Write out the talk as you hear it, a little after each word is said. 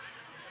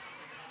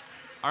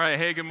All right,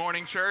 hey, good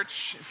morning,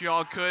 church. If you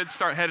all could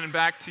start heading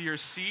back to your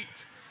seat,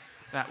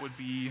 that would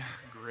be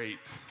great.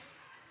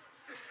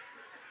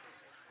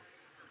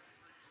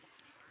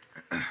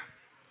 Well,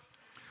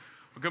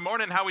 good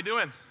morning. How we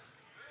doing?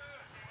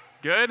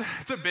 Good.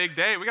 It's a big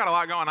day. We got a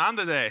lot going on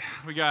today.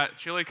 We got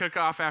chili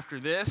cook-off after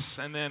this,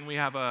 and then we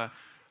have a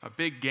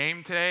big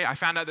game today. I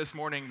found out this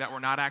morning that we're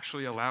not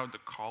actually allowed to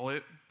call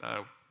it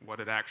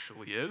what it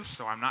actually is,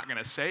 so I'm not going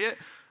to say it.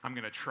 I'm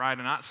going to try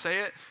to not say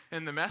it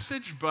in the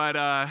message,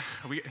 but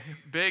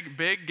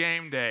big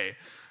game day.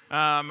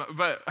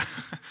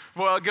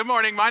 Well, good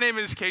morning. My name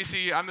is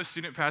Casey. I'm the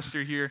student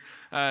pastor here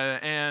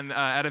and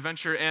at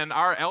Adventure, and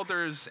our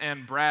elders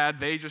and Brad,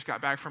 they just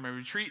got back from a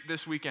retreat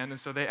this weekend, and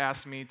so they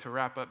asked me to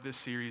wrap up this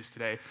series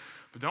today.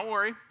 But don't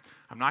worry,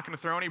 I'm not going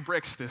to throw any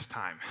bricks this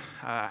time.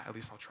 At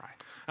least I'll try.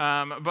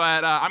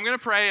 But I'm going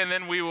to pray, and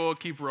then we will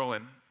keep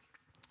rolling.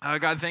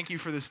 God, thank you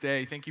for this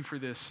day. Thank you for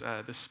this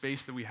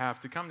space that we have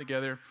to come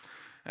together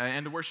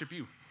and to worship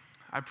you.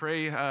 I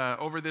pray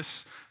over the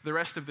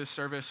rest of this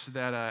service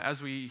that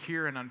as we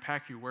hear and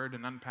unpack your word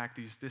and unpack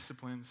these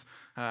disciplines,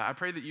 I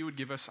pray that you would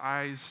give us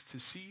eyes to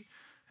see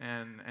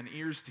and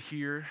ears to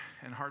hear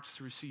and hearts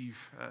to receive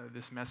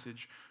this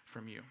message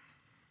from you.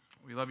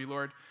 We love you,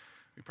 Lord.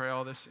 We pray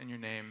all this in your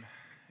name.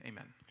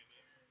 Amen.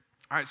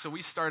 All right, so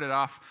we started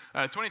off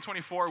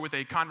 2024 with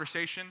a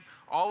conversation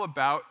all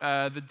about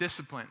the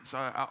disciplines,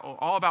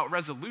 all about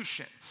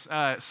resolutions.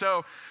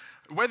 So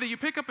whether you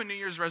pick up a New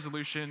Year's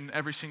resolution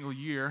every single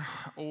year,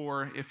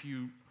 or if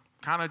you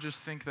kind of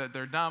just think that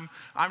they're dumb,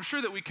 I'm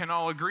sure that we can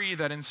all agree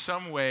that in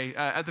some way,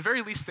 at the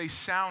very least, they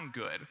sound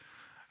good.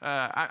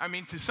 I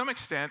mean, to some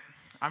extent,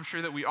 I'm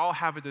sure that we all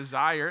have a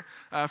desire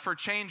for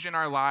change in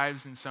our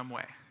lives in some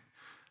way.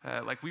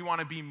 Like we want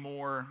to be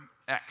more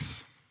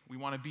X. We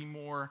want to be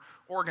more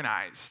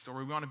organized, or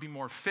we want to be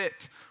more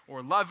fit,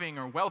 or loving,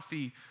 or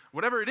wealthy.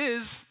 Whatever it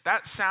is,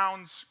 that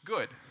sounds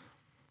good.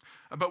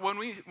 But when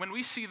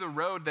we see the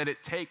road that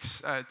it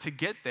takes to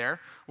get there,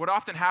 what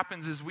often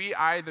happens is we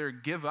either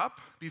give up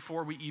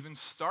before we even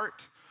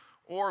start,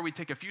 or we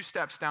take a few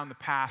steps down the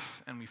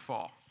path and we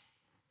fall.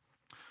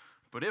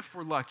 But if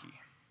we're lucky,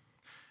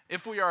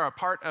 if we are a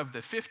part of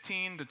the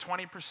 15 to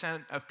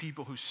 20% of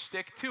people who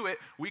stick to it,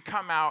 we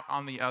come out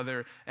on the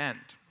other end.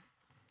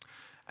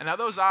 And now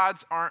those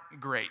odds aren't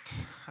great.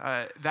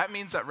 That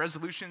means that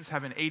resolutions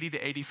have an 80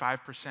 to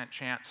 85%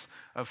 chance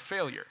of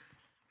failure.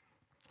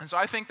 And so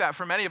I think that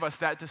for many of us,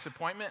 that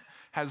disappointment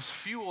has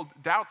fueled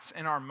doubts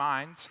in our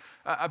minds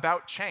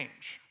about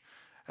change.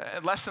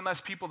 Less and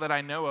less people that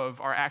I know of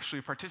are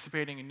actually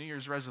participating in New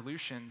Year's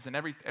resolutions, and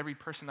every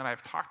person that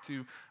I've talked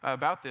to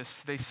about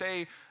this, they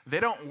say they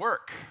don't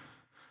work.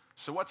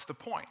 So what's the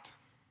point?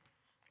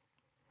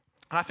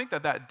 And I think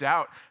that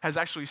doubt has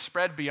actually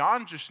spread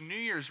beyond just New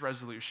Year's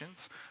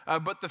resolutions,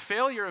 but the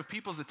failure of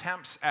people's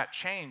attempts at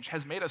change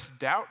has made us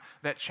doubt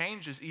that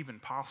change is even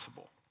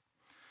possible.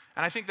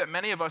 And I think that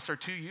many of us are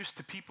too used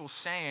to people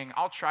saying,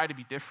 I'll try to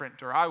be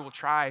different, or I will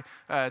try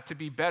to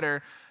be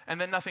better,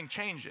 and then nothing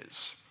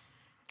changes.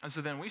 And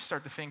so then we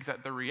start to think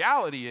that the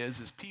reality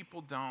is people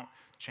don't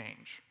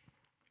change.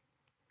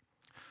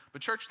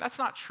 But church, that's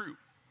not true.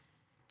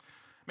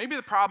 Maybe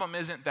the problem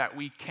isn't that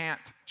we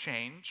can't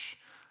change,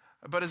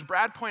 but as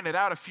Brad pointed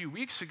out a few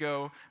weeks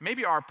ago,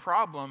 maybe our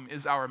problem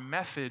is our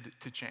method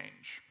to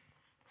change.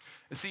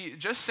 You see,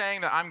 just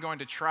saying that I'm going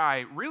to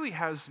try really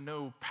has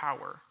no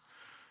power.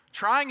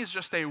 Trying is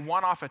just a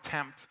one-off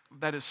attempt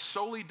that is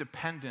solely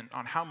dependent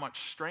on how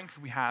much strength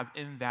we have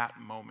in that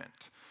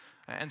moment.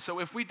 And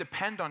so if we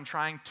depend on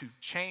trying to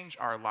change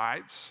our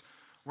lives,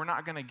 we're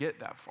not going to get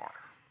that far.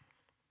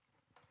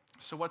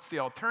 So what's the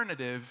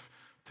alternative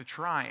to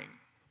trying?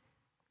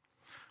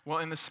 Well,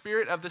 in the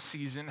spirit of the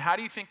season, how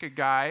do you think a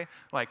guy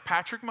like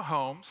Patrick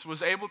Mahomes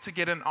was able to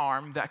get an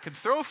arm that could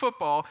throw a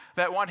football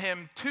that won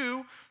him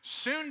 2,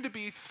 soon to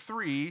be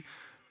 3,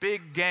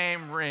 big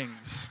game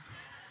rings?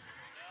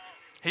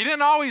 He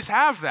didn't always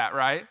have that,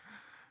 right?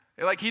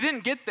 Like, he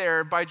didn't get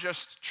there by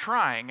just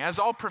trying. As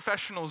all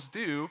professionals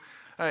do,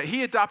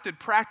 he adopted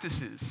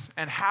practices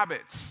and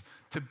habits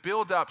to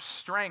build up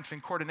strength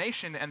and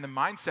coordination and the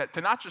mindset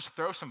to not just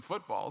throw some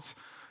footballs,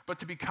 but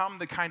to become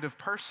the kind of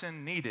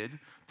person needed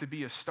to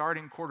be a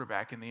starting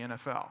quarterback in the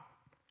NFL.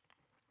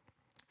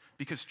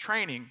 Because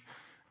training,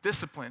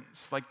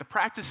 disciplines, like the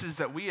practices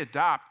that we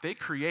adopt, they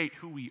create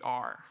who we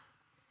are.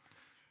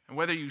 And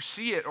whether you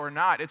see it or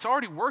not, it's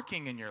already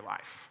working in your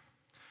life.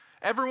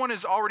 Everyone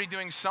is already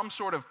doing some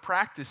sort of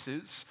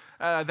practices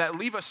that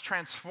leave us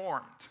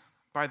transformed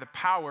by the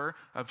power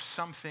of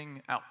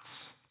something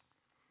else.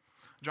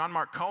 John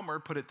Mark Comer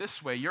put it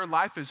this way: your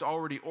life is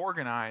already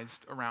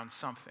organized around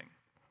something.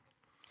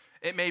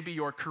 It may be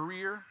your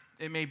career,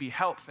 it may be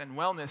health and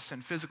wellness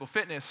and physical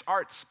fitness,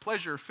 arts,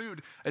 pleasure,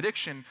 food,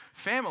 addiction,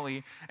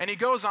 family, and he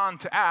goes on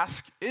to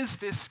ask, is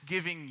this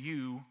giving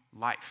you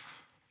life?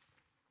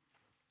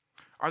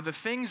 Are the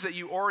things that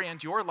you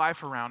orient your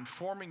life around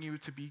forming you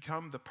to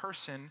become the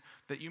person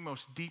that you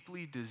most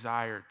deeply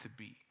desire to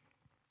be?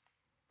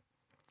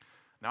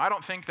 Now, I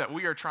don't think that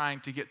we are trying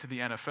to get to the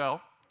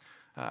NFL.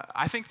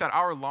 I think that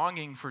our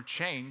longing for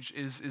change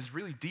is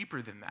really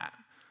deeper than that.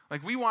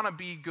 Like, we want to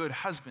be good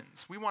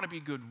husbands. We want to be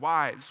good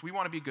wives. We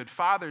want to be good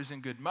fathers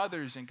and good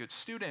mothers and good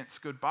students,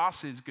 good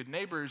bosses, good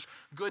neighbors,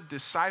 good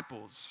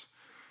disciples.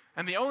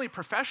 And the only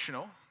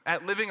professional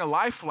at living a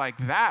life like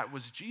that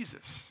was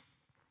Jesus.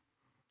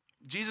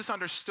 Jesus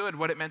understood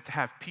what it meant to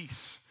have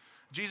peace.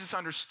 Jesus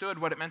understood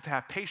what it meant to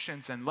have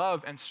patience and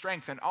love and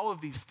strength and all of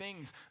these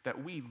things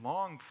that we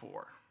long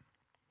for.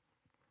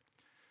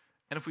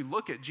 And if we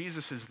look at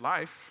Jesus'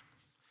 life,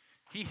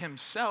 he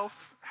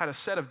himself had a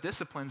set of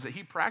disciplines that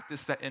he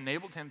practiced that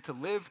enabled him to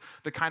live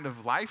the kind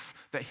of life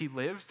that he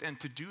lived and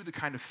to do the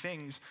kind of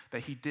things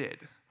that he did.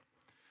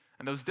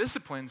 And those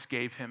disciplines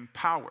gave him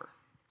power.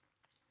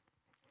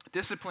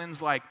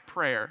 Disciplines like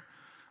prayer,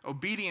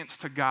 obedience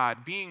to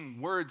God,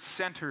 being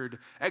word-centered,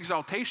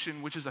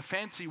 exaltation, which is a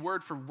fancy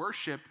word for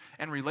worship,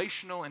 and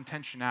relational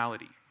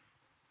intentionality.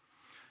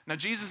 Now,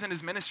 Jesus in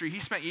his ministry, he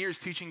spent years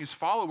teaching his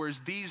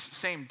followers these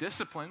same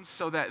disciplines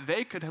so that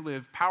they could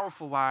live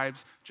powerful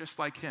lives just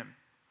like him,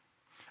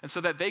 and so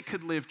that they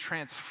could live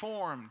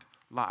transformed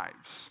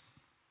lives.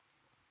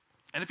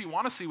 And if you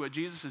want to see what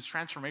Jesus'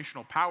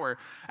 transformational power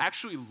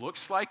actually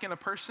looks like in a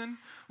person,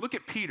 look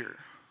at Peter.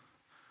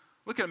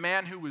 Look at a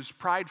man who was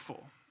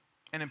prideful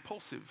and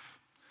impulsive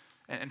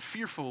and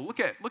fearful. Look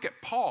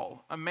at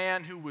Paul, a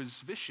man who was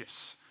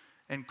vicious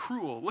and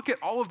cruel. Look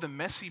at all of the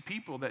messy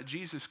people that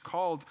Jesus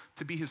called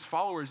to be his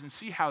followers and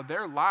see how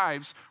their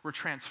lives were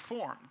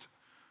transformed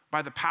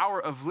by the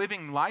power of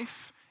living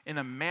life in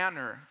a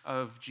manner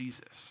of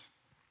Jesus.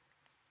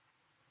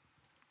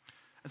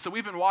 And so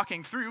we've been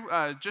walking through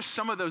just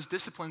some of those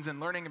disciplines and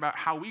learning about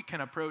how we can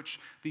approach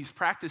these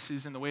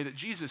practices in the way that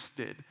Jesus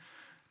did.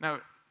 Now,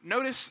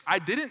 notice I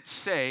didn't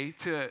say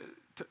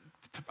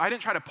I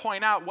didn't try to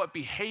point out what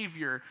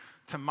behavior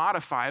to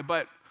modify,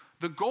 but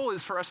the goal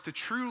is for us to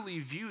truly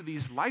view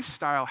these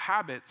lifestyle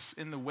habits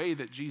in the way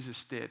that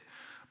Jesus did.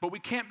 But we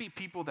can't be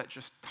people that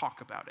just talk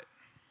about it.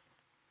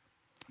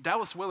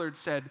 Dallas Willard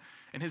said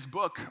in his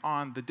book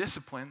on the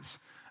disciplines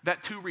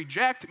that to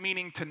reject,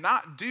 meaning to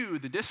not do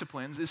the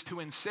disciplines, is to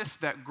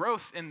insist that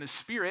growth in the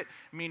Spirit,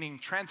 meaning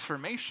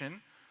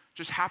transformation,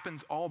 just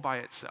happens all by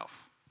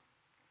itself.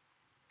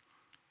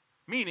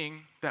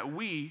 Meaning that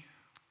we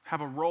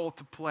have a role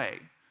to play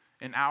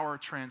in our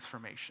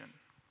transformation.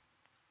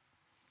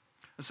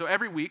 And so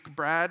every week,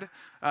 Brad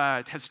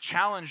has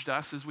challenged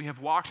us as we have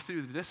walked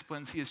through the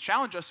disciplines. He has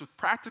challenged us with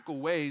practical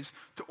ways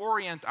to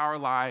orient our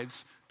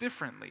lives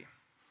differently.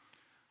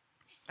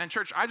 And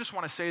church, I just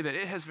want to say that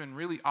it has been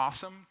really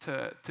awesome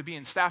to be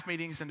in staff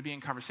meetings and to be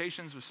in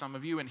conversations with some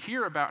of you and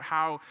hear about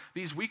how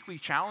these weekly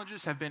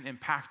challenges have been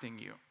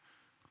impacting you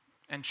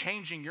and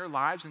changing your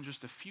lives in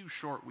just a few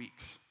short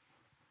weeks.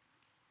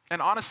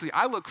 And honestly,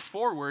 I look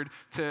forward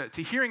to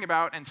hearing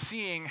about and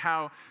seeing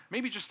how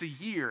maybe just a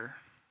year,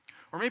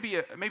 or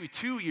maybe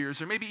 2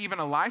 years, or maybe even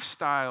a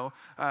lifestyle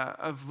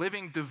of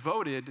living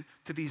devoted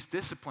to these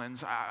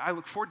disciplines, I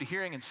look forward to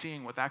hearing and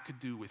seeing what that could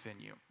do within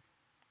you.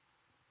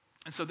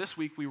 And so this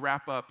week we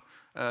wrap up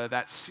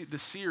the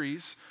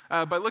series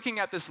by looking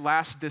at this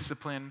last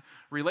discipline,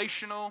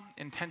 relational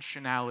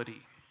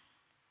intentionality.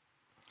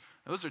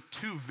 Those are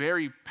two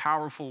very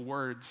powerful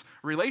words.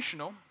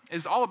 Relational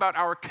is all about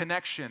our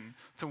connection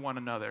to one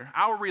another.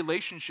 Our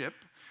relationship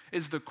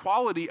is the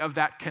quality of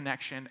that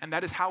connection, and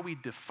that is how we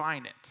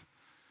define it.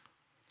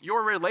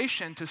 Your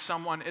relation to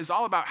someone is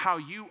all about how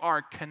you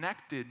are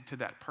connected to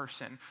that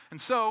person. And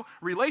so,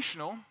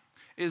 relational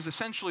is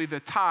essentially the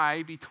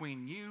tie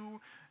between you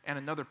and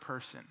another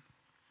person.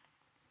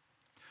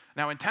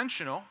 Now,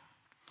 intentional,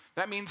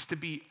 that means to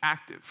be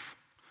active.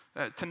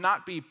 To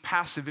not be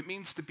passive. It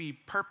means to be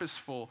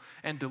purposeful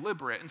and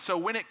deliberate. And so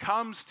when it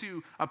comes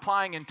to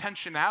applying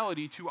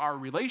intentionality to our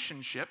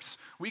relationships,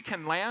 we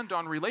can land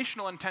on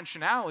relational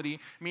intentionality,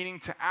 meaning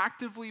to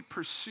actively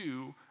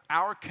pursue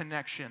our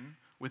connection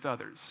with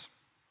others.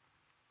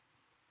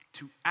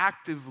 To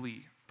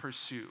actively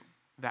pursue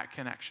that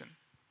connection.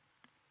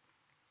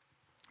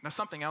 Now,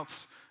 something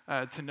else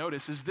to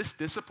notice is this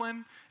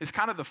discipline is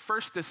kind of the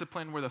first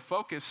discipline where the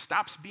focus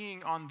stops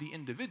being on the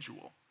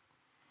individual,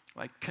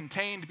 like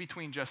contained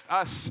between just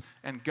us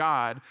and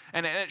God,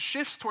 and it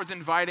shifts towards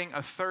inviting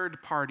a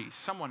third party,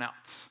 someone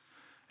else,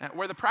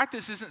 where the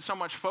practice isn't so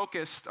much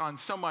focused on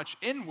so much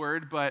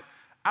inward, but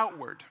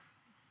outward.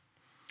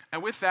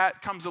 And with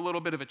that comes a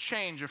little bit of a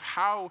change of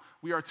how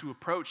we are to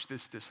approach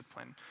this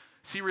discipline.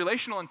 See,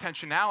 relational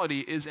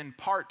intentionality is in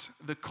part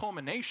the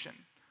culmination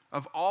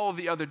of all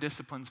the other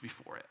disciplines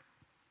before it.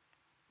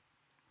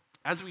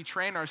 As we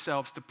train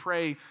ourselves to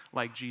pray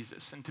like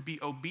Jesus and to be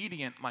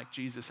obedient like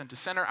Jesus and to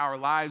center our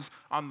lives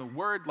on the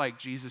word like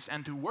Jesus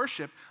and to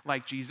worship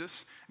like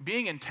Jesus,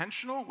 being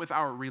intentional with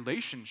our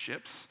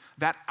relationships,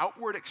 that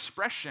outward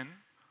expression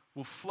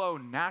will flow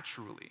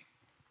naturally.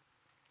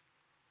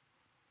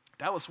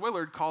 Dallas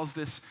Willard calls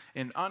this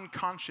an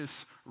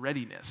unconscious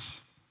readiness,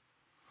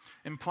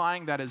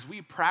 implying that as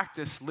we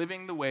practice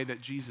living the way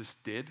that Jesus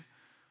did,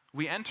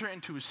 we enter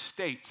into a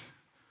state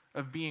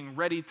of being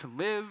ready to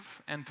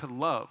live and to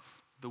love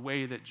the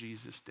way that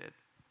Jesus did.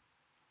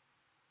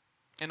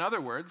 In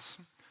other words,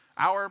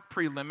 our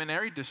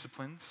preliminary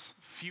disciplines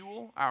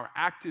fuel our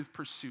active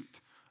pursuit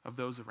of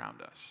those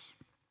around us.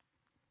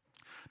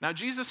 Now,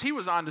 Jesus, he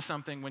was onto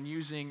something when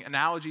using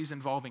analogies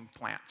involving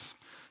plants.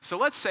 So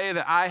let's say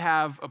that I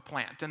have a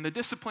plant, and the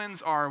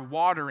disciplines are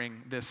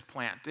watering this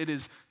plant. It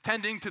is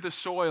tending to the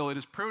soil. It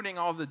is pruning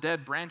all of the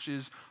dead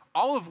branches,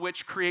 all of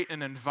which create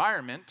an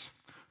environment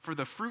for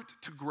the fruit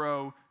to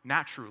grow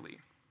naturally.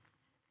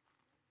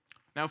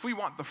 Now, if we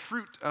want the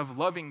fruit of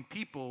loving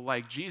people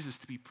like Jesus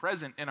to be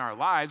present in our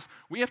lives,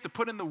 we have to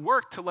put in the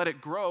work to let it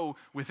grow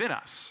within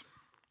us.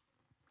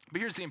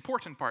 But here's the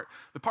important part.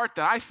 The part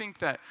that I think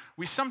that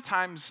we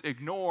sometimes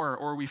ignore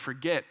or we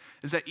forget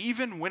is that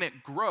even when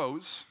it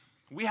grows,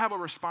 we have a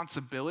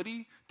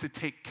responsibility to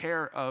take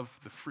care of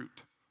the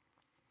fruit.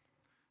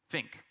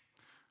 Think,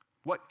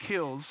 what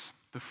kills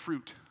the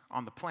fruit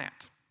on the plant?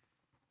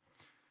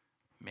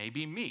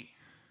 Maybe me.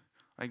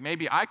 Like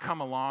maybe I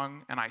come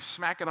along and I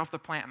smack it off the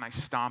plant and I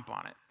stomp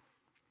on it.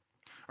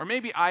 Or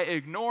maybe I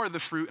ignore the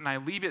fruit and I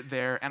leave it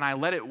there and I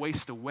let it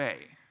waste away.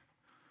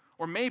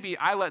 Or maybe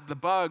I let the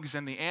bugs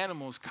and the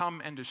animals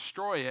come and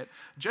destroy it.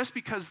 Just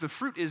because the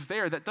fruit is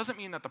there, that doesn't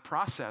mean that the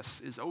process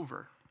is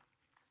over.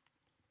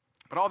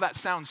 But all that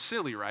sounds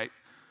silly, right?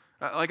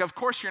 Of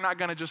course you're not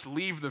going to just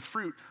leave the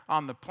fruit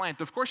on the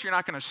plant. Of course you're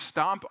not going to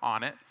stomp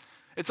on it.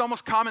 It's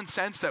almost common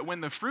sense that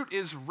when the fruit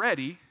is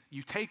ready,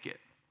 you take it.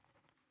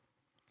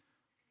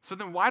 So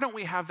then why don't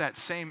we have that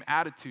same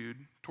attitude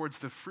towards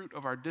the fruit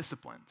of our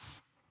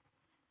disciplines?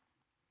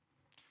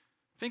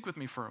 Think with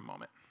me for a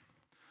moment.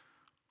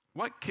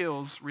 What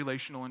kills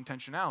relational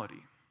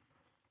intentionality?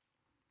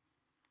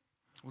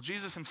 Well,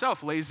 Jesus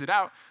himself lays it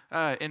out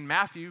in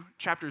Matthew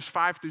chapters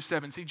 5 through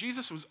 7. See,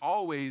 Jesus was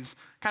always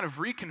kind of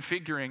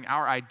reconfiguring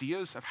our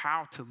ideas of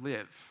how to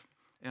live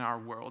in our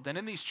world. And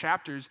in these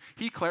chapters,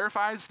 he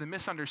clarifies the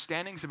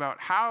misunderstandings about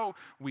how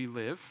we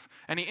live,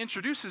 and he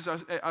introduces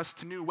us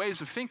to new ways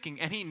of thinking,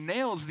 and he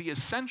nails the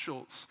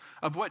essentials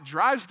of what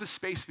drives the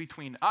space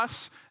between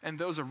us and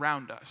those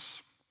around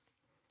us.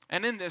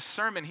 And in this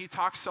sermon, he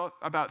talks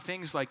about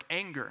things like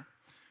anger,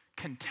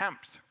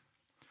 contempt,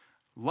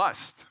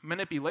 lust,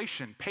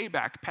 manipulation,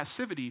 payback,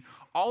 passivity.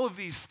 All of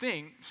these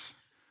things,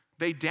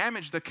 they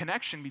damage the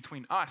connection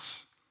between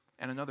us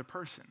and another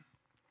person.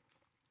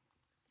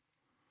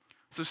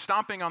 So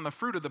stomping on the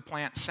fruit of the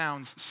plant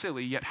sounds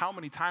silly, yet how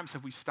many times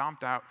have we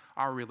stomped out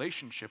our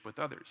relationship with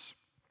others?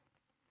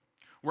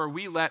 Where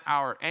we let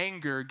our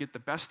anger get the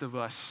best of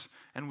us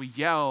and we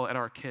yell at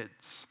our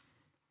kids.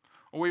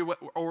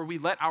 Or we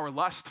let our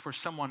lust for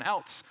someone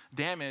else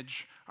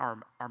damage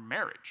our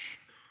marriage,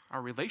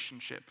 our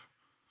relationship.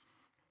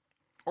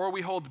 Or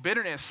we hold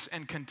bitterness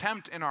and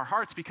contempt in our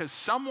hearts because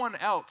someone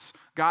else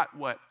got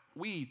what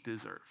we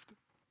deserved.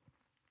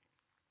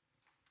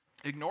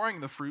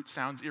 Ignoring the fruit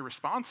sounds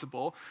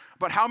irresponsible,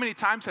 but how many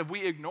times have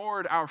we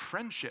ignored our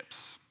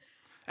friendships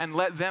and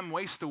let them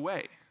waste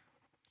away?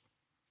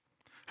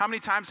 How many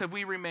times have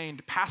we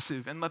remained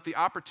passive and let the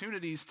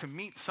opportunities to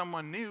meet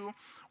someone new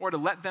or to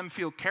let them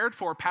feel cared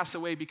for pass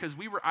away because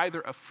we were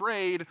either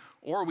afraid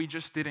or we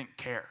just didn't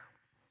care?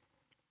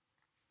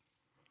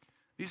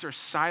 These are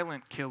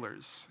silent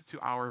killers to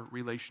our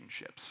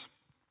relationships.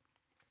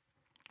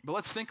 But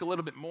let's think a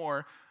little bit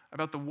more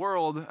about the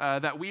world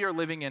that we are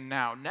living in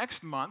now.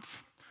 Next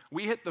month,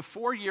 we hit the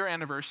 4-year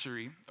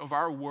anniversary of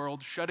our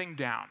world shutting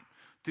down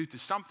due to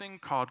something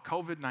called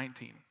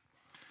COVID-19.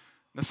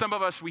 Now, some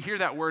of us, we hear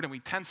that word and we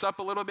tense up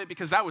a little bit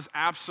because that was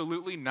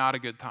absolutely not a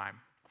good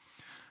time.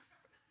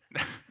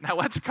 Now,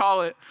 let's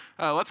call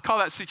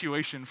that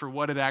situation for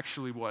what it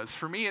actually was.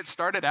 For me, it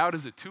started out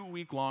as a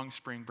 2-week-long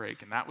spring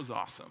break, and that was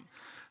awesome.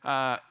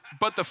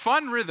 But the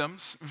fun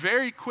rhythms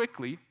very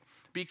quickly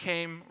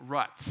became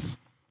ruts.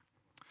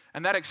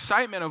 And that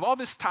excitement of all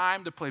this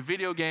time to play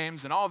video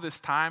games and all this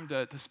time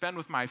to spend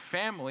with my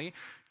family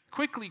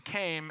quickly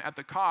came at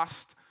the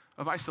cost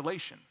of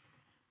isolation,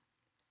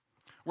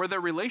 where the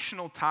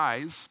relational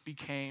ties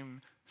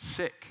became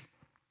sick.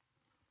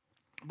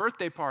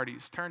 Birthday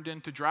parties turned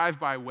into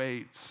drive-by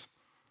waves.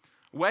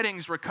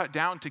 Weddings were cut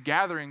down to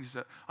gatherings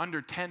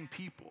under 10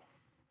 people.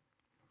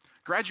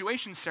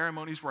 Graduation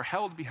ceremonies were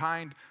held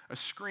behind a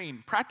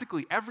screen.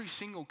 Practically every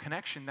single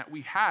connection that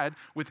we had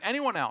with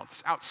anyone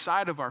else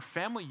outside of our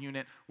family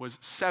unit was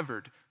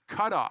severed,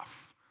 cut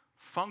off,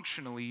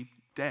 functionally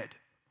dead.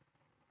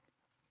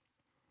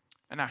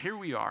 And now here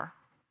we are,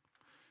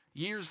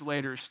 years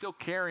later, still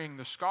carrying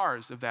the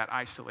scars of that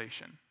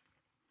isolation,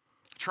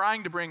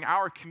 trying to bring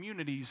our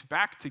communities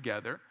back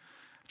together,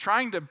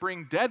 trying to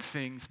bring dead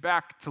things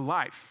back to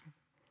life.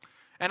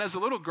 And as a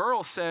little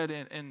girl said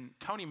in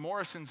Toni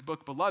Morrison's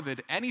book,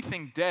 Beloved,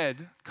 anything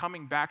dead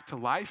coming back to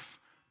life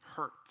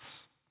hurts.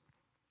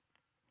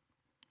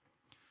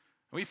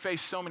 We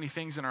face so many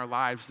things in our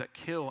lives that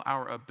kill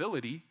our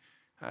ability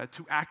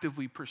to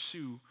actively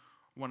pursue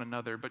one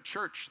another. But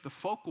church, the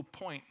focal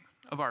point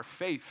of our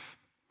faith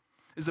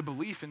is a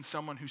belief in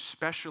someone who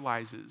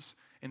specializes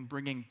in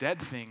bringing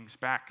dead things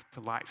back to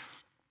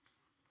life.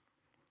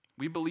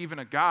 We believe in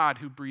a God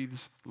who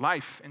breathes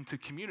life into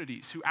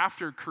communities, who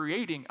after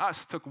creating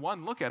us took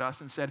one look at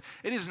us and said,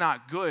 it is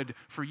not good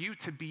for you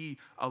to be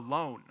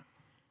alone.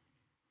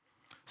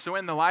 So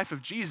in the life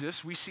of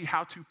Jesus, we see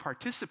how to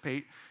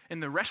participate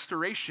in the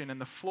restoration and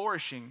the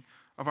flourishing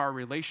of our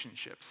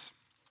relationships.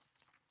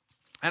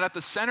 And at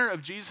the center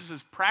of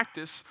Jesus'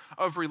 practice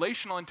of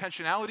relational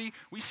intentionality,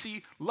 we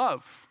see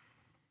love.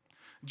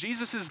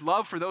 Jesus'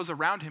 love for those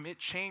around him, it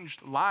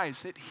changed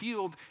lives. It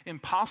healed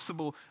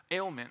impossible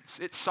ailments.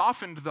 It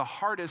softened the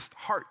hardest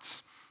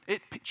hearts.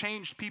 It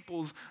changed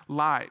people's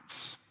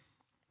lives.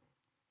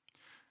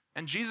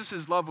 And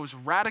Jesus' love was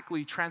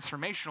radically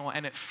transformational,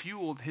 and it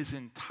fueled his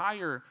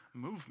entire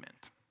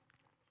movement.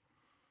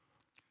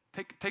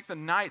 Take the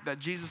night that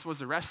Jesus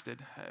was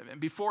arrested. And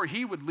before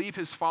he would leave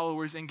his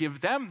followers and give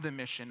them the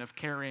mission of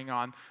carrying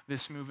on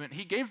this movement,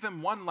 he gave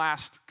them one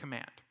last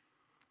command.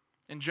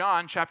 In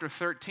John chapter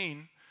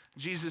 13,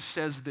 Jesus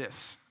says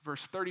this,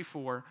 verse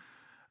 34,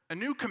 "A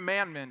new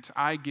commandment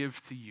I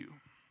give to you,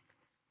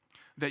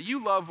 that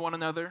you love one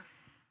another,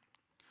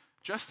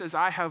 just as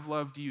I have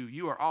loved you,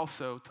 you are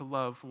also to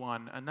love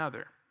one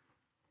another.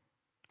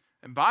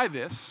 And by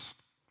this,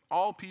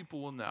 all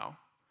people will know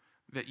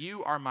that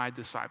you are my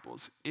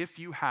disciples, if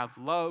you have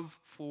love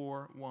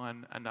for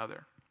one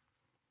another."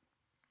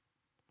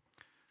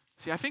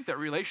 See, I think that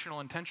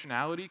relational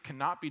intentionality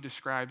cannot be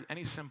described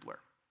any simpler.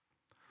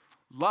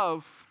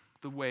 Love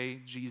the way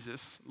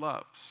Jesus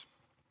loves.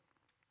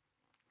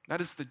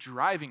 That is the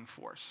driving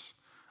force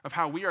of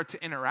how we are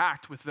to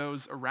interact with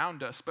those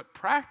around us. But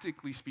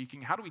practically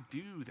speaking, how do we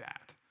do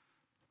that?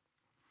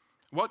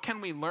 What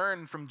can we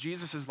learn from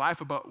Jesus'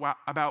 life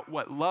about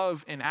what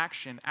love in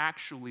action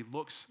actually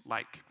looks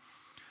like?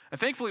 And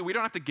thankfully, we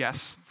don't have to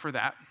guess for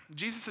that.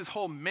 Jesus'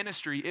 whole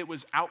ministry, it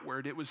was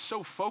outward. It was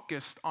so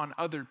focused on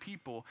other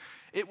people.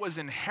 It was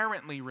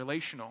inherently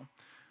relational.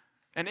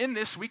 And in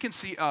this, we can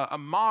see a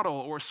model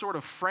or sort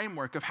of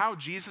framework of how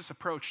Jesus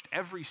approached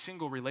every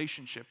single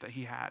relationship that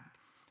he had,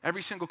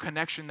 every single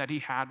connection that he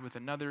had with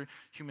another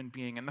human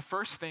being. And the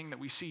first thing that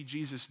we see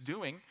Jesus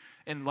doing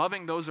in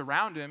loving those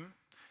around him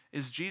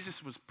is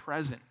Jesus was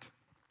present.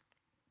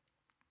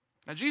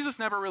 Now, Jesus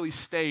never really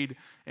stayed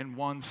in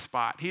one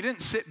spot. He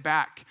didn't sit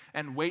back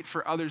and wait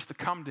for others to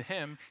come to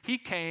him. He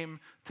came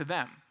to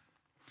them.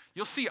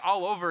 You'll see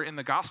all over in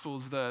the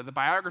Gospels, the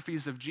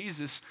biographies of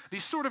Jesus,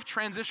 these sort of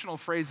transitional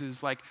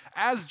phrases like,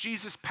 as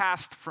Jesus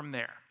passed from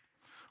there,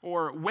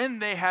 or when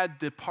they had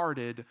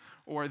departed,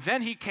 or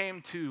then he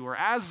came to, or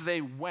as they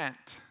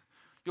went.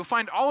 You'll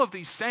find all of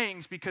these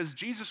sayings because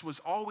Jesus was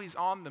always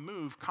on the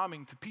move,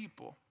 coming to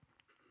people.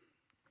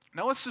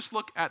 Now let's just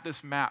look at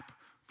this map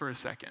for a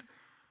second.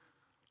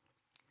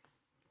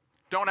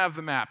 Don't have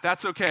the map.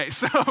 That's okay.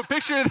 So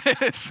picture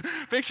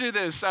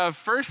this.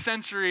 First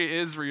century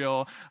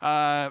Israel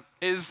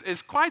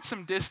is quite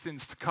some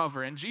distance to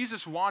cover. And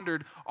Jesus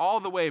wandered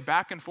all the way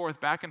back and forth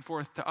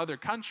to other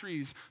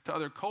countries, to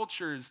other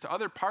cultures, to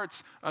other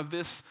parts of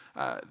this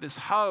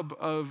hub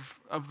of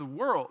the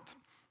world.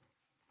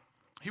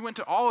 He went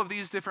to all of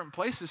these different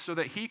places so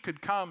that he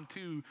could come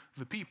to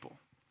the people.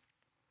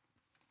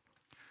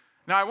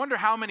 Now, I wonder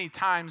how many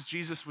times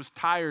Jesus was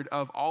tired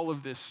of all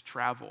of this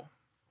travel.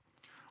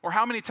 Or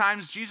how many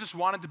times Jesus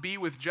wanted to be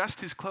with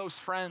just his close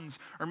friends,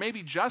 or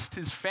maybe just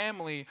his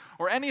family,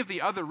 or any of the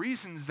other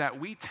reasons that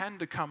we tend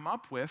to come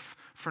up with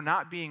for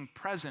not being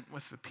present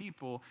with the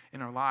people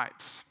in our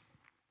lives.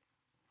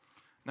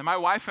 Now, my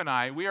wife and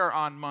I, we are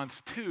on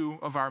month 2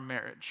 of our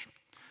marriage.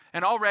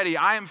 And already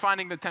I am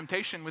finding the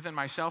temptation within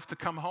myself to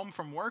come home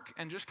from work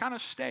and just kind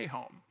of stay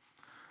home.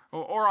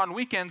 Or on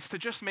weekends to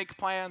just make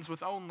plans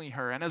with only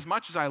her. And as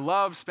much as I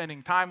love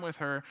spending time with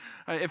her,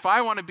 if I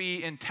want to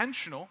be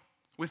intentional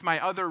with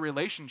my other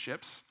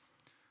relationships,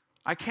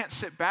 I can't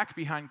sit back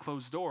behind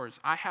closed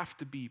doors. I have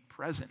to be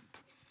present.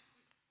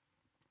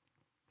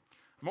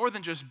 More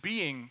than just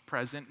being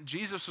present,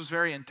 Jesus was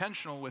very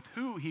intentional with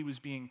who he was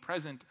being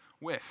present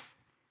with.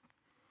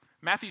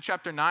 Matthew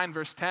chapter 9,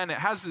 verse 10, it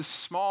has this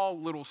small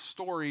little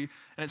story,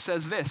 and it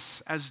says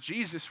this: as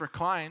Jesus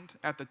reclined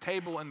at the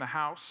table in the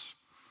house,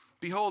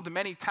 behold,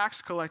 many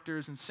tax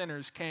collectors and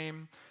sinners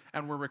came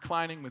and were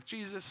reclining with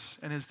Jesus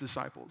and his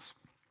disciples.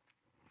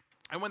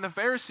 And when the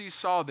Pharisees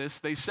saw this,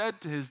 they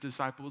said to his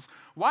disciples,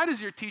 "Why does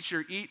your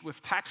teacher eat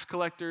with tax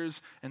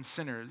collectors and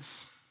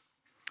sinners?"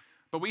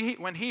 But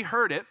when he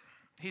heard it,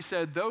 he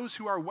said, "Those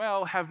who are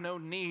well have no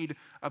need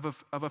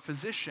of a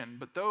physician,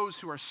 but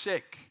those who are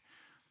sick.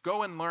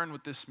 Go and learn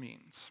what this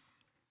means.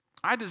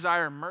 I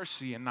desire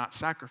mercy and not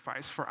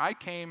sacrifice, for I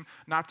came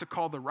not to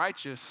call the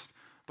righteous,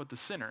 but the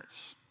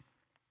sinners."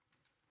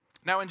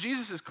 Now, in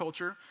Jesus'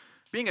 culture,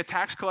 being a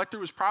tax collector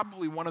was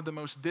probably one of the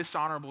most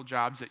dishonorable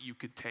jobs that you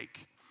could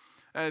take.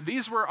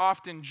 These were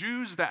often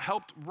Jews that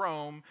helped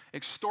Rome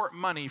extort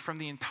money from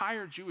the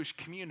entire Jewish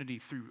community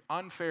through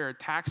unfair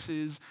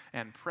taxes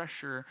and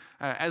pressure,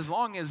 as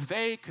long as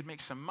they could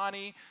make some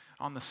money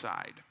on the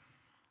side.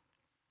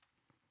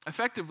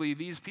 Effectively,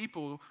 these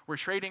people were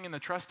trading in the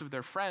trust of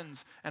their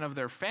friends and of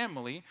their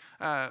family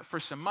for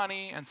some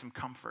money and some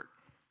comfort.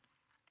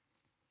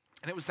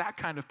 And it was that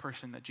kind of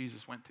person that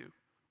Jesus went to.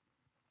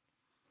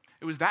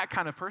 It was that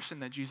kind of person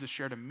that Jesus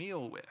shared a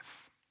meal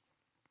with.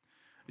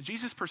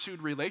 Jesus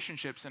pursued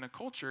relationships in a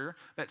culture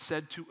that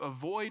said to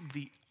avoid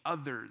the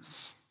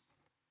others,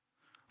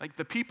 like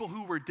the people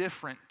who were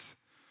different,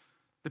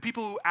 the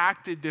people who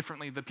acted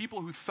differently, the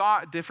people who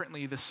thought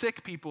differently, the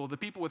sick people, the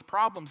people with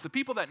problems, the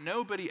people that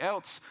nobody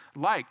else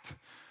liked.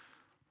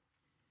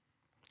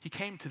 He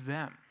came to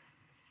them.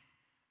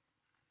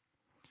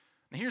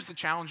 And here's the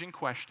challenging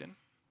question.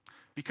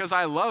 Because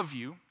I love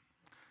you,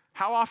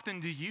 how often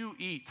do you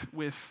eat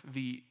with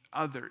the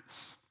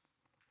others?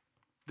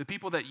 The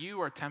people that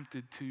you are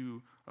tempted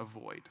to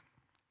avoid.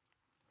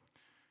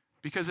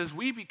 Because as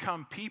we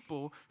become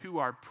people who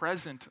are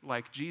present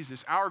like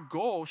Jesus, our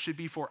goal should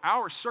be for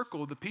our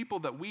circle, the people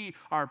that we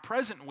are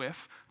present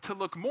with, to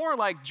look more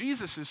like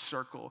Jesus'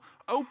 circle,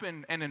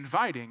 open and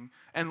inviting,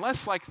 and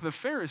less like the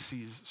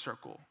Pharisees'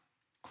 circle,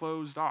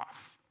 closed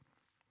off.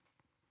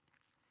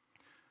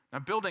 Now,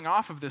 building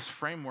off of this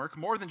framework,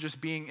 more than just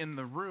being in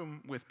the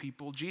room with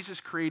people, Jesus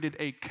created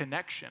a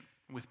connection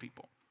with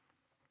people.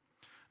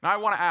 Now, I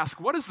want to ask,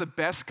 what does the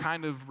best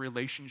kind of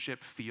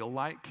relationship feel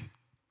like?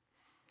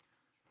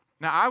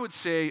 Now, I would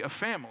say a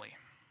family.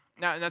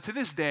 Now, to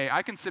this day,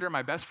 I consider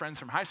my best friends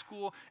from high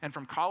school and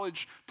from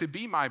college to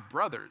be my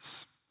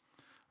brothers.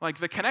 Like,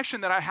 the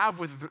connection that I have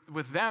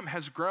with them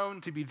has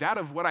grown to be that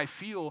of what I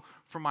feel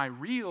for my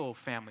real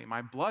family,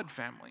 my blood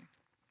family.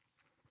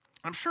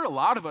 I'm sure a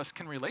lot of us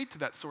can relate to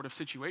that sort of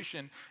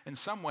situation in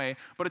some way,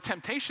 but a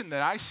temptation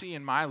that I see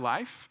in my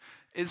life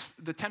is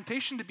the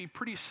temptation to be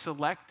pretty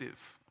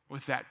selective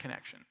with that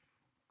connection.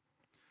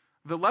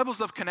 The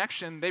levels of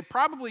connection, they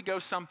probably go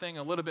something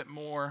a little bit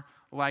more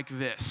like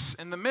this.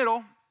 In the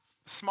middle,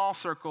 small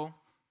circle,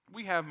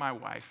 we have my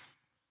wife.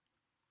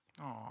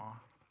 Aww.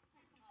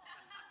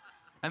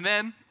 And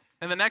then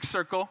in the next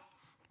circle,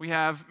 we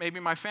have maybe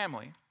my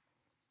family.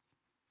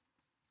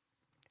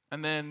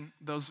 And then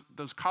those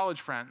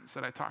college friends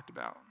that I talked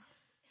about.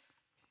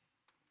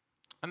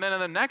 And then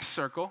in the next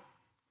circle,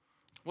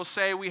 we'll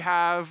say we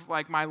have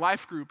like my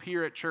life group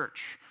here at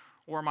church,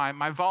 or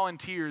my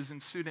volunteers in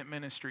student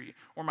ministry,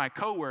 or my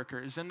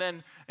coworkers. And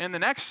then in the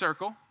next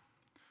circle,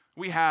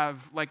 we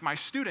have like my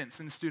students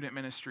in student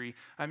ministry,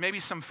 maybe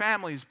some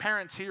families,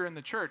 parents here in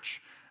the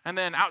church. And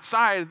then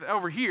outside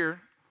over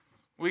here,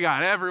 we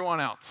got everyone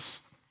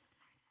else.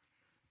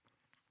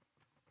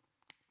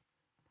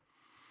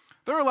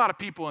 There are a lot of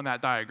people in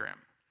that diagram.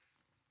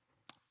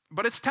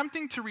 But it's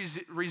tempting to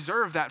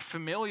reserve that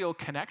familial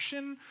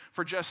connection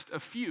for just a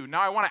few.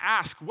 Now I want to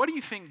ask, what do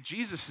you think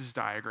Jesus'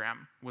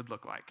 diagram would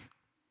look like?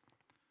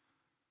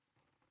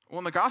 Well,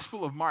 in the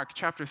Gospel of Mark,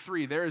 chapter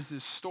 3, there is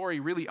this story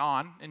really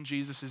on in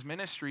Jesus'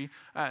 ministry.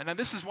 Now,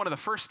 this is one of the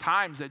first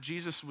times that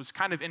Jesus was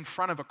kind of in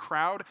front of a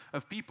crowd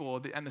of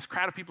people, and this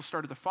crowd of people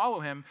started to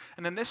follow him.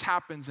 And then this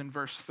happens in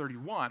verse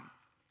 31.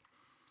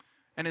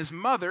 And his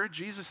mother,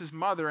 Jesus'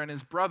 mother, and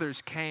his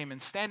brothers came,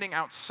 and standing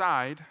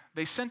outside,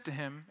 they sent to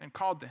him and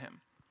called to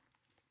him.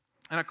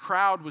 And a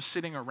crowd was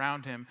sitting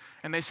around him,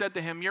 and they said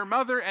to him, "Your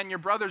mother and your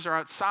brothers are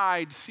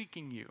outside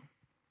seeking you."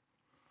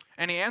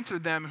 And he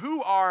answered them,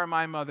 "Who are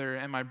my mother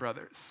and my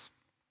brothers?"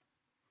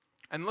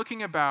 And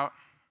looking about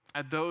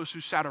at those who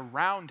sat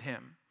around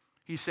him,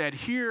 he said,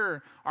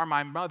 "Here are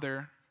my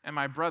mother and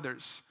my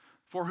brothers.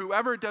 For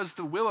whoever does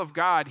the will of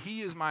God,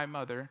 he is my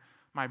mother,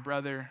 my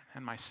brother,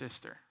 and my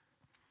sister."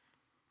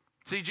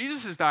 See,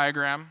 Jesus'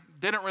 diagram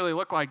didn't really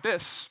look like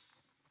this.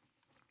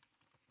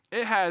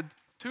 It had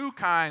two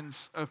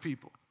kinds of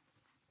people.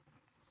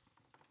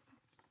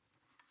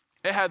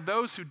 It had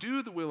those who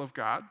do the will of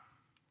God,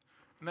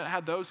 and then it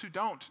had those who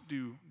don't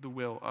do the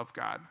will of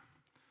God.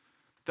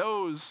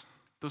 Those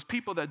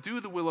people that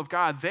do the will of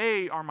God,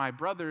 they are my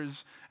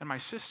brothers and my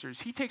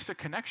sisters. He takes a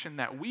connection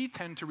that we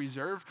tend to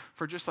reserve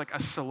for just like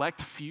a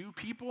select few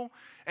people,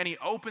 and he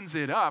opens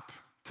it up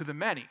to the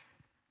many,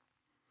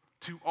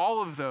 to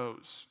all of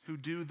those who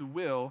do the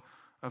will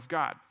of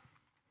God.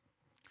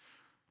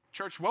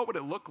 Church, what would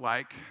it look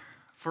like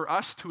for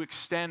us to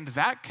extend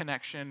that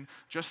connection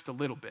just a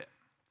little bit?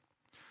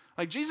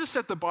 Like, Jesus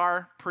set the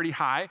bar pretty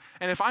high,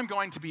 and if I'm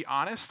going to be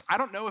honest, I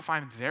don't know if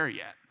I'm there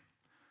yet.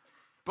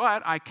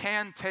 But I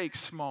can take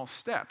small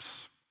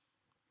steps.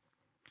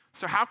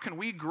 So how can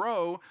we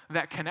grow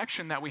that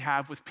connection that we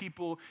have with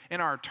people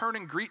in our turn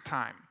and greet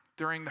time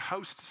during the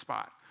host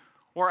spot,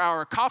 or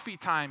our coffee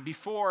time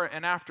before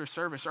and after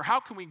service? Or how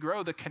can we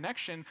grow the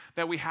connection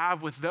that we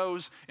have with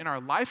those in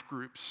our life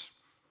groups,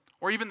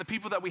 or even the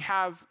people that we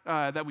have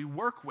that we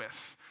work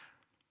with?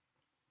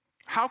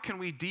 How can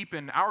we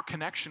deepen our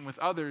connection with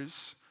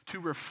others to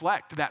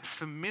reflect that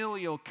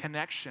familial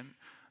connection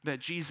that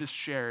Jesus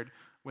shared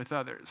with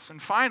others?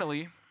 And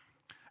finally,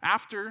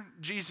 after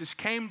Jesus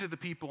came to the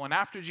people and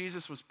after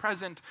Jesus was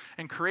present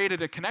and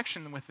created a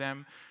connection with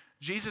them,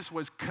 Jesus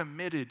was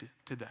committed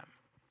to them.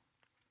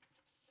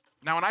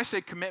 Now, when I say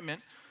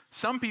commitment,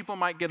 some people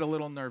might get a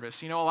little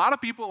nervous. You know, a lot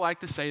of people like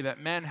to say that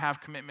men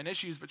have commitment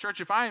issues, but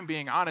church, if I am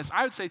being honest,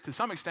 I would say to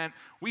some extent,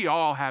 we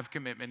all have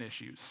commitment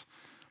issues.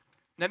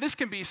 Now, this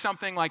can be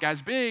something like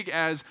as big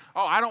as,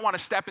 oh, I don't want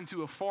to step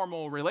into a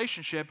formal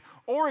relationship,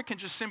 or it can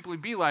just simply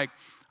be like,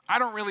 I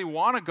don't really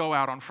want to go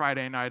out on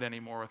Friday night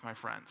anymore with my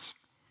friends.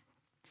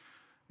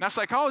 Now,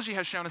 psychology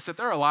has shown us that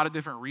there are a lot of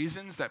different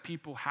reasons that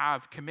people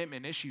have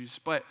commitment issues,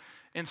 but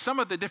in some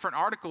of the different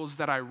articles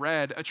that I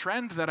read, a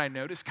trend that I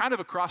noticed kind of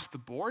across the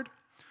board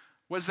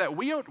was that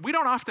we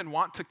don't often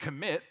want to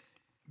commit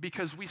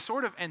because we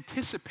sort of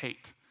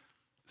anticipate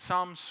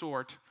some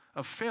sort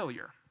of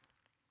failure.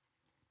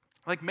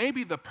 Like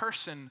maybe the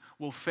person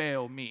will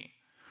fail me,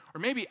 or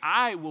maybe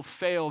I will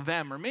fail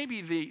them, or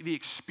maybe the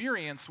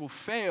experience will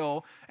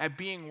fail at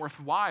being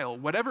worthwhile.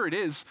 Whatever it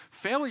is,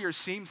 failure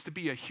seems to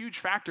be a huge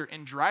factor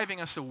in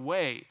driving us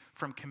away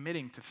from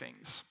committing to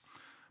things.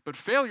 But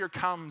failure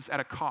comes at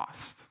a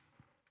cost.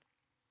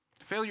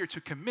 Failure to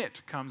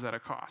commit comes at a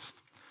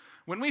cost.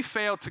 When we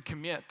fail to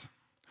commit,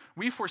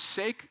 we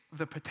forsake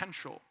the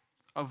potential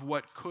of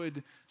what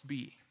could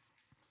be.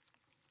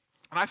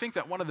 And I think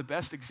that one of the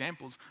best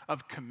examples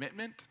of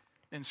commitment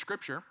in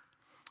Scripture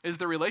is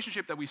the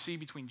relationship that we see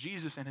between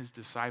Jesus and his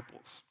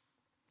disciples.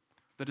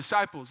 The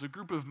disciples, a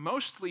group of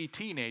mostly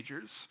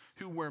teenagers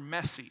who were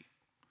messy.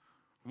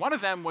 One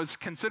of them was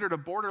considered a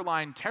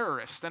borderline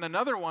terrorist, and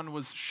another one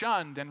was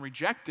shunned and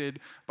rejected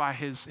by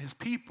his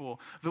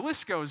people. The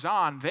list goes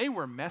on. They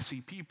were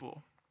messy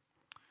people.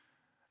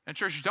 And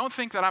church, don't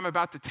think that I'm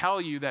about to tell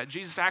you that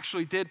Jesus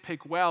actually did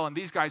pick well and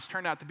these guys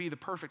turned out to be the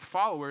perfect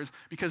followers,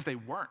 because they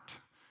weren't.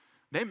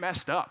 They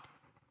messed up.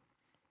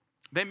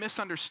 They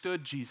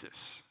misunderstood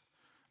Jesus.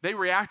 They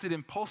reacted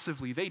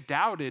impulsively. They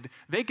doubted.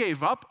 They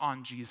gave up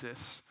on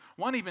Jesus.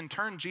 One even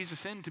turned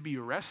Jesus in to be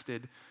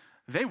arrested.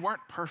 They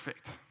weren't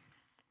perfect.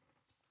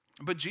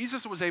 But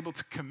Jesus was able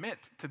to commit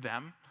to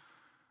them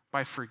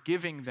by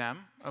forgiving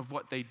them of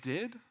what they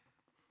did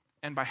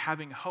and by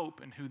having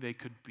hope in who they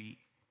could be.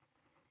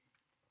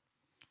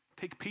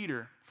 Take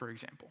Peter, for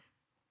example.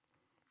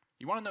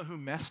 You want to know who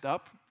messed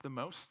up the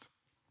most?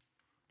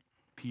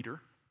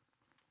 Peter.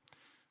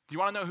 Do you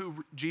want to know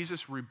who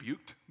Jesus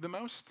rebuked the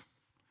most?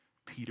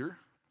 Peter.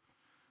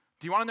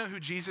 Do you want to know who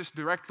Jesus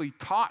directly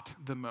taught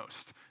the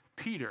most?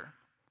 Peter.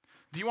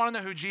 Do you want to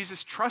know who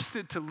Jesus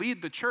trusted to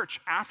lead the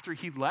church after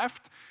he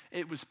left?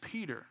 It was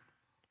Peter.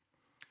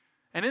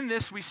 And in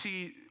this, we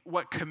see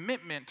what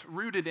commitment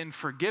rooted in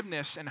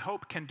forgiveness and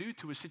hope can do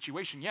to a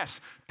situation. Yes,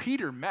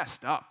 Peter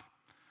messed up,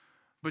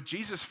 but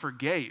Jesus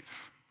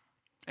forgave,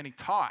 and he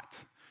taught,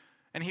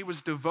 and he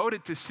was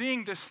devoted to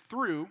seeing this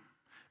through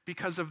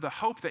because of the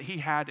hope that he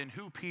had in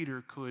who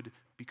Peter could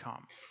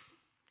become.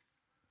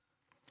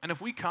 And if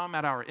we come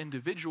at our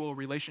individual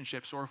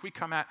relationships, or if we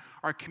come at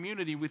our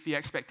community with the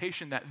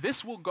expectation that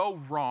this will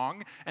go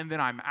wrong and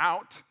then I'm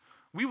out,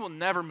 we will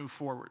never move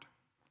forward.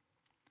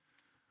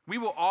 We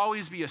will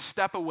always be a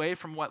step away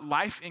from what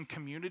life in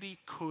community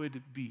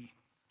could be.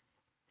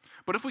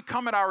 But if we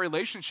come at our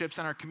relationships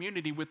and our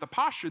community with the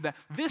posture that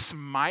this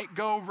might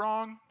go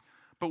wrong,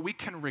 but we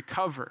can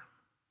recover,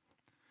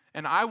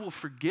 and I will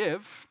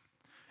forgive,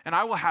 and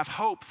I will have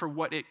hope for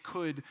what it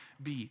could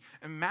be.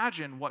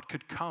 Imagine what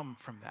could come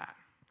from that.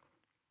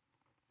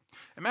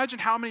 Imagine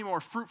how many more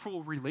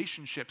fruitful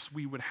relationships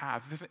we would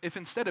have if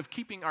instead of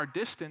keeping our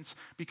distance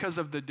because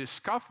of the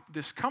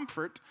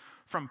discomfort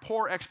from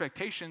poor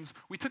expectations,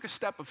 we took a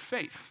step of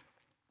faith.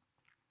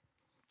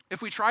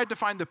 If we tried to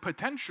find the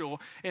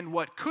potential in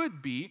what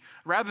could be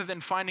rather than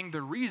finding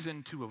the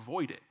reason to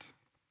avoid it.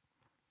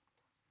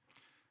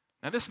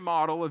 Now, this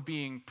model of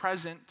being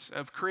present,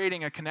 of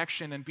creating a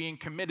connection and being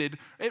committed,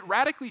 it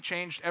radically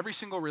changed every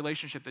single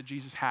relationship that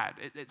Jesus had.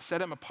 It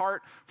set him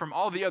apart from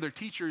all the other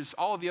teachers,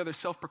 all of the other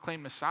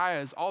self-proclaimed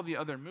messiahs, all the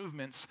other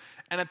movements.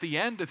 And at the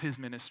end of his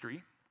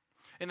ministry,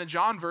 in the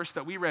John verse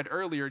that we read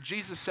earlier,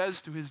 Jesus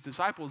says to his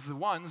disciples, the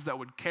ones that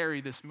would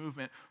carry this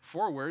movement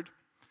forward,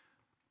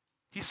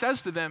 he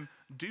says to them,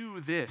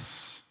 do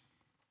this.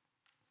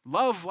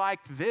 Love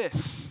like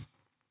this.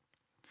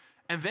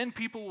 And then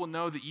people will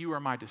know that you are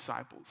my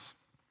disciples.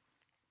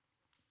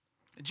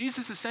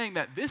 Jesus is saying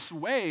that this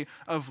way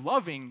of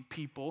loving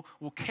people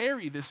will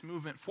carry this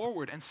movement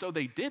forward, and so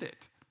they did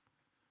it.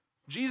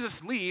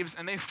 Jesus leaves,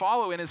 and they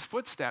follow in his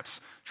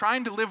footsteps,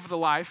 trying to live the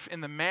life in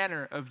the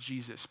manner of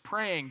Jesus,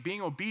 praying,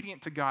 being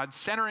obedient to God,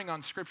 centering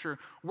on Scripture,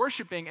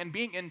 worshiping, and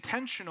being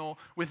intentional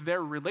with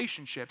their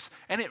relationships,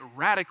 and it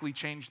radically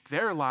changed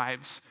their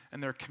lives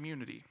and their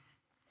community.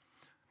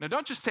 Now,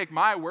 don't just take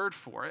my word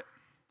for it,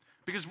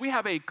 because we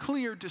have a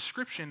clear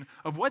description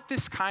of what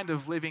this kind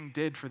of living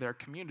did for their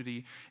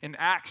community in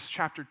Acts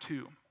chapter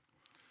 2.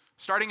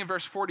 Starting in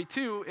verse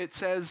 42, it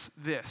says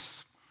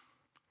this,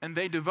 and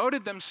they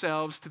devoted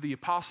themselves to the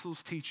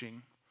apostles'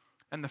 teaching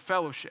and the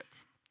fellowship,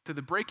 to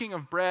the breaking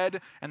of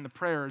bread and the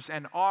prayers,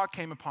 and awe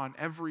came upon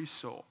every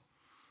soul.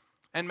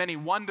 And many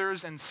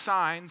wonders and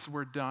signs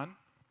were done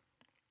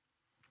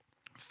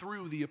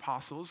through the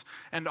apostles,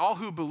 and all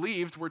who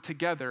believed were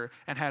together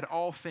and had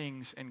all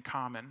things in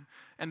common.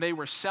 And they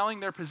were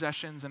selling their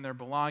possessions and their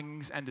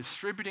belongings and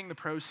distributing the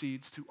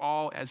proceeds to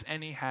all as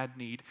any had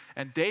need.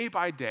 And day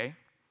by day,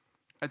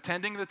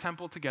 Attending the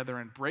temple together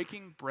and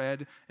breaking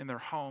bread in their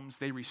homes,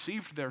 they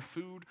received their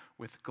food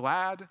with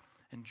glad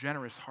and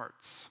generous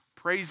hearts,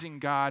 praising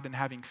God and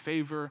having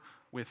favor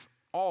with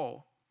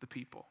all the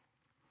people.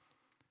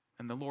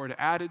 And the Lord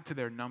added to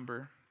their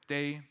number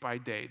day by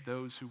day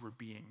those who were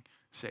being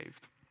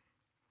saved.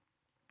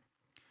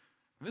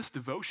 This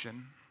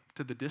devotion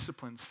to the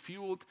disciplines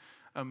fueled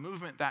a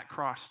movement that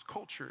crossed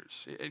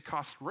cultures. It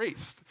crossed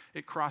race.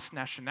 It crossed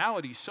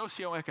nationality,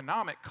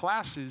 socioeconomic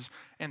classes,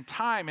 and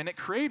time, and it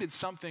created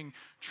something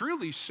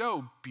truly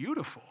so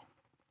beautiful.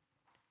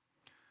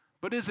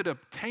 But is it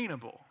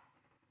obtainable?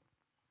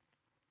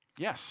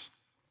 Yes,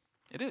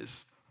 it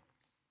is.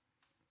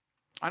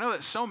 I know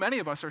that so many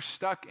of us are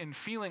stuck in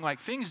feeling like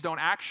things don't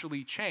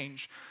actually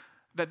change,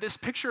 that this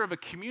picture of a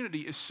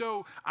community is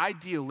so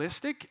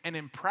idealistic and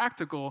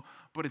impractical,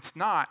 but it's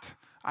not.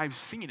 I've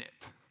seen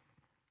it.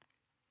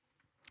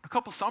 A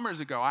couple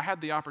summers ago, I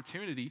had the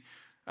opportunity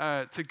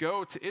to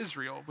go to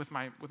Israel with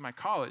my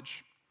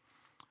college.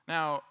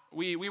 Now,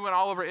 we went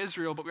all over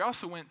Israel, but we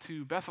also went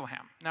to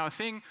Bethlehem. Now, a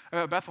thing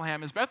about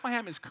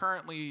Bethlehem is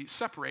currently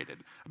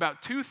separated.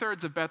 About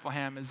 2/3 of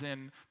Bethlehem is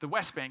in the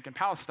West Bank in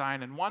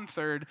Palestine, and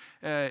 1/3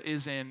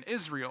 is in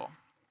Israel.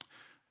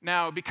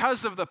 Now,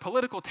 because of the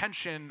political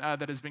tension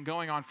that has been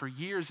going on for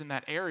years in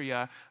that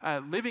area,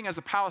 living as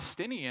a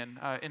Palestinian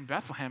in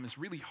Bethlehem is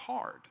really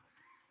hard.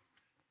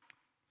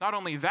 Not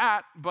only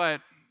that,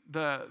 but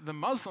the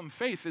Muslim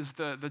faith is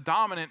the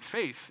dominant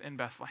faith in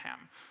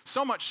Bethlehem.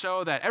 So much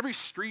so that every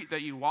street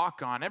that you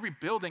walk on, every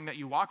building that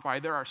you walk by,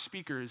 there are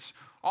speakers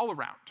all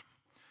around.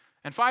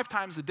 And 5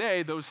 times a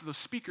day, those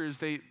speakers,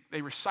 they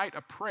recite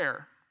a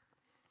prayer.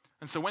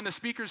 And so when the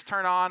speakers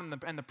turn on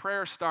and the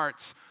prayer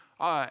starts,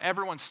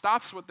 everyone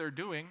stops what they're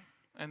doing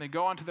and they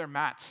go onto their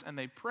mats and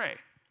they pray.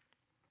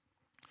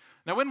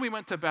 Now, when we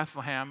went to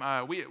Bethlehem,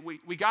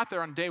 we got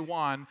there on day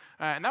 1,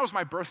 and that was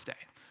my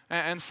birthday.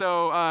 And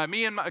so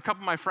me and a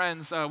couple of my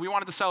friends, we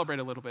wanted to celebrate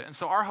a little bit. And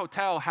so our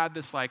hotel had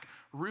this like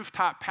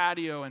rooftop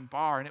patio and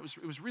bar, and it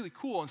was really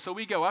cool. And so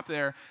we go up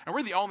there, and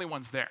we're the only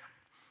ones there.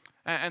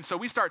 And so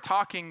we start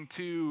talking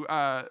to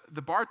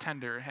the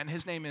bartender, and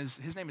his name is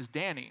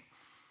Danny.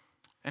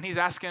 And he's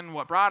asking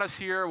what brought us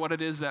here, what it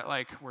is that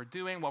like we're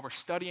doing, what we're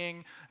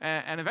studying.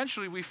 And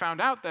eventually we found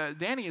out that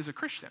Danny is a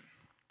Christian.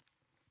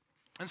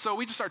 And so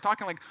we just started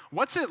talking like,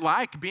 what's it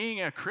like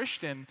being a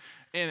Christian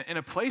in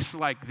a place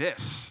like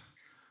this,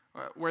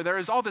 where there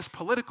is all this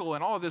political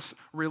and all of this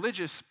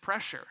religious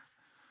pressure?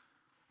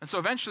 And so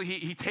eventually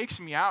he takes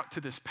me out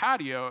to this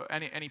patio,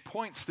 and he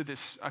points to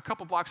this, a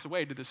couple blocks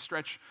away, to this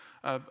stretch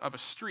of a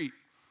street.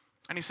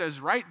 And he says,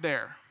 right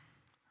there,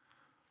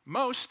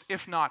 most,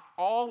 if not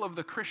all, of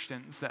the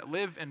Christians that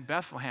live in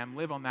Bethlehem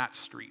live on that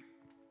street.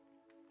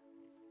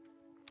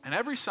 And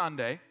every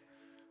Sunday,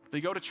 they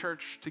go to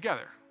church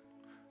together.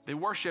 They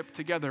worship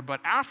together.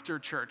 But after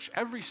church,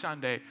 every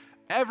Sunday,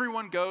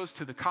 everyone goes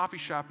to the coffee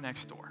shop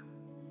next door.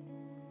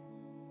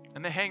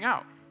 And they hang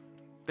out.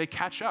 They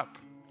catch up.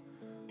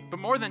 But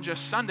more than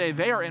just Sunday,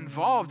 they are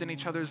involved in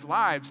each other's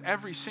lives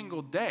every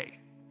single day.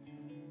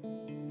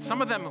 Some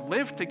of them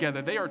live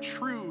together. They are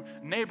true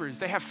neighbors.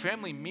 They have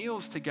family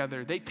meals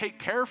together. They take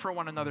care for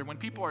one another. When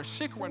people are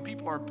sick or when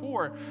people are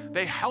poor,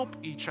 they help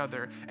each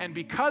other. And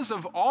because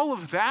of all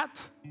of that,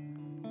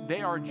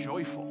 they are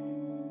joyful.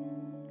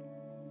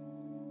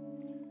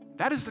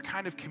 That is the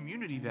kind of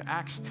community that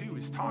Acts 2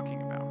 is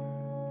talking about.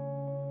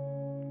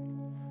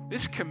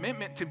 This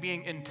commitment to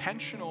being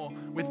intentional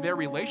with their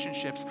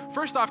relationships,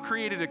 first off,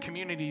 created a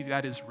community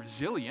that is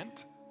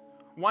resilient,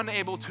 one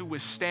able to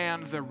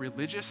withstand the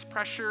religious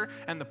pressure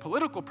and the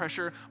political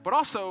pressure, but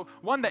also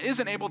one that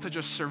isn't able to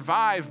just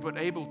survive, but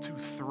able to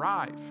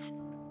thrive,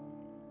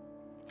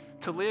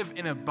 to live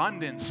in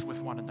abundance with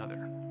one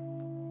another.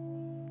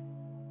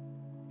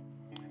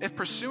 If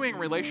pursuing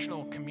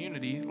relational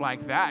community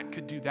like that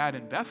could do that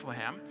in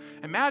Bethlehem,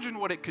 imagine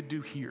what it could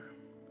do here.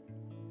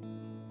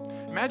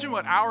 Imagine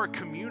what our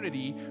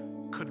community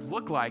could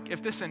look like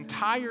if this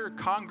entire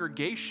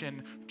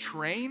congregation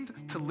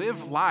trained to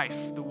live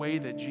life the way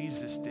that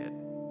Jesus did.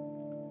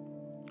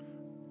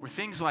 Where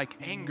things like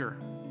anger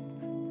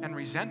and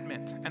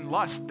resentment and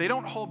lust, they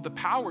don't hold the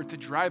power to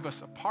drive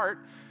us apart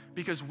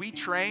because we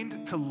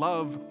trained to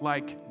love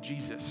like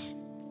Jesus.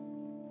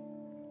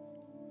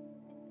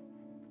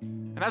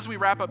 And as we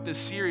wrap up this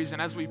series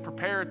and as we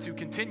prepare to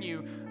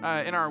continue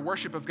in our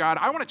worship of God,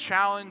 I want to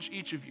challenge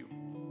each of you.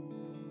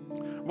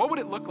 What would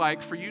it look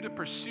like for you to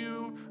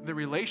pursue the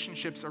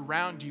relationships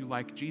around you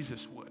like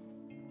Jesus would?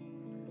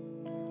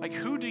 Like,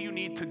 who do you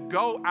need to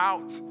go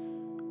out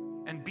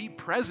and be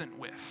present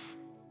with?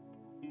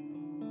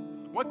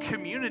 What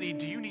community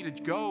do you need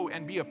to go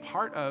and be a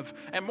part of?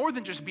 And more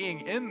than just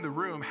being in the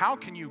room, how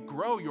can you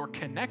grow your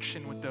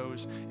connection with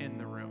those in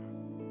the room?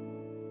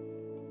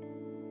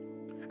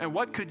 And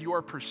what could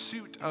your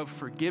pursuit of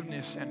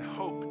forgiveness and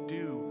hope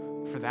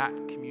do for that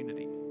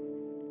community?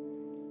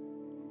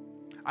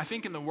 I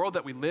think in the world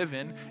that we live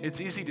in, it's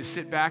easy to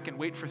sit back and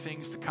wait for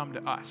things to come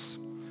to us.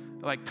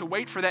 like to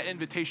wait for that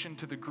invitation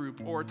to the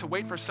group or to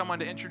wait for someone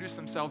to introduce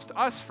themselves to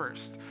us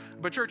first.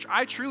 But church,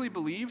 I truly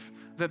believe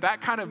that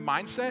that kind of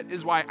mindset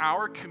is why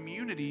our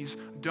communities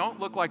don't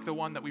look like the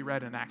one that we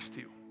read in Acts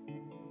 2.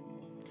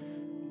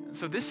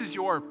 So this is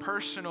your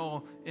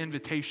personal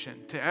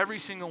invitation to every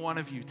single one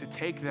of you to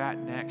take that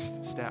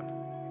next step.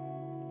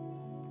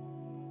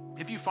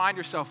 If you find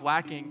yourself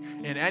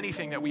lacking in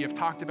anything that we have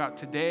talked about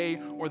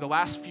today or the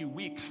last few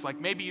weeks, like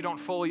maybe you don't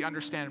fully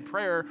understand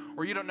prayer,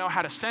 or you don't know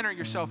how to center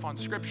yourself on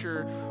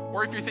Scripture,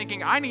 or if you're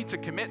thinking, I need to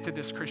commit to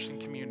this Christian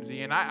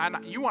community,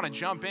 and you want to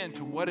jump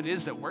into what it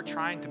is that we're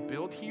trying to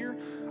build here,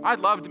 I'd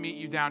love to meet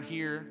you down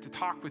here, to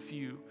talk with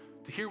you,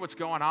 to hear what's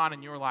going on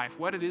in your life,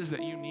 what it is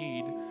that you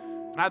need,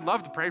 and I'd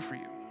love to pray for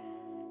you.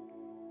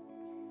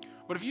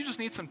 But if you just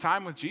need some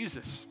time with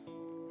Jesus,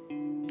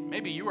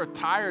 maybe you are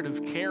tired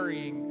of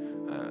carrying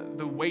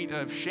the weight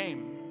of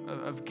shame,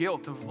 of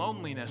guilt, of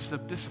loneliness,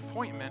 of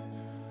disappointment,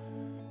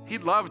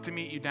 He'd love to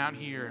meet you down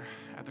here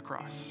at the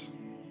cross.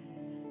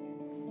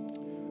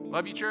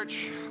 Love you,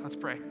 church. Let's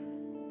pray.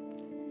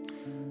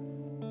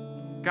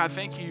 God,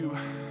 thank you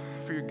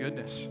for your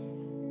goodness.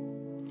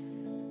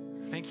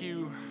 Thank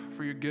you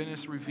for your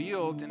goodness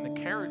revealed in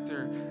the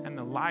character and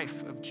the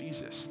life of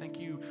Jesus. Thank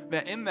you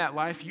that in that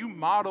life you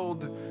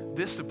modeled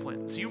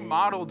disciplines. You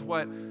modeled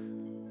what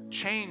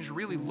change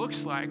really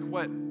looks like,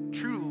 what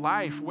true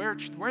life, where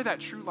that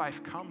true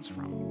life comes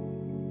from.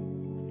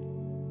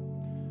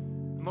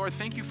 And Lord,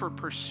 thank you for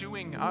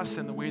pursuing us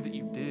in the way that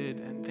you did,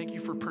 and thank you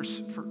for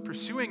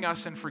pursuing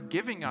us and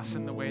forgiving us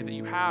in the way that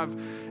you have,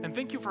 and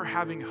thank you for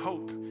having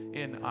hope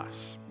in us.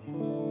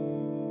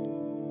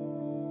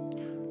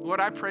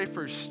 Lord, I pray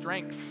for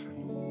strength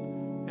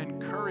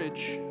and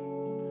courage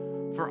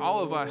for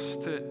all of us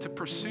to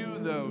pursue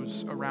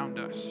those around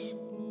us.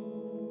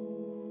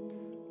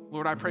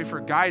 Lord, I pray for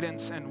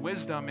guidance and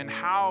wisdom in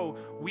how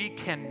we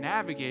can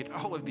navigate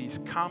all of these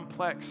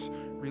complex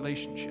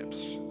relationships.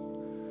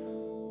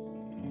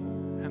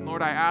 And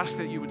Lord, I ask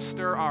that you would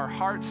stir our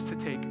hearts to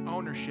take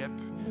ownership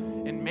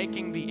in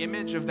making the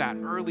image of that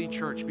early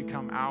church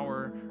become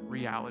our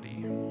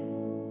reality.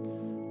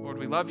 Lord,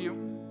 we love you.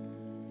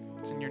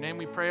 It's in your name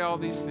we pray all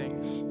these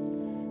things.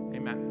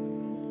 Amen.